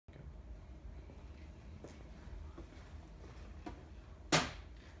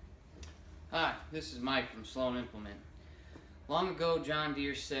Hi, this is Mike from Sloan Implement. Long ago, John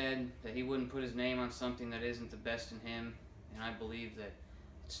Deere said that he wouldn't put his name on something that isn't the best in him, and I believe that it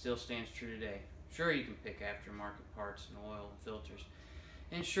still stands true today. Sure, you can pick aftermarket parts and oil and filters,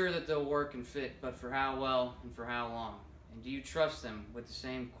 ensure that they'll work and fit, but for how well and for how long? And do you trust them with the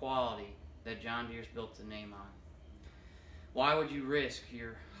same quality that John Deere's built the name on? Why would you risk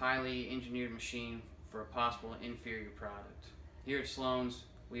your highly engineered machine for a possible inferior product? Here at Sloan's,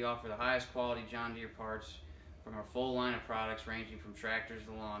 we offer the highest quality John Deere parts from our full line of products ranging from tractors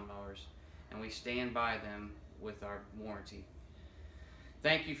to lawnmowers, and we stand by them with our warranty.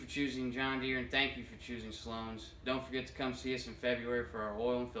 Thank you for choosing John Deere, and thank you for choosing Sloan's. Don't forget to come see us in February for our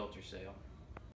oil and filter sale.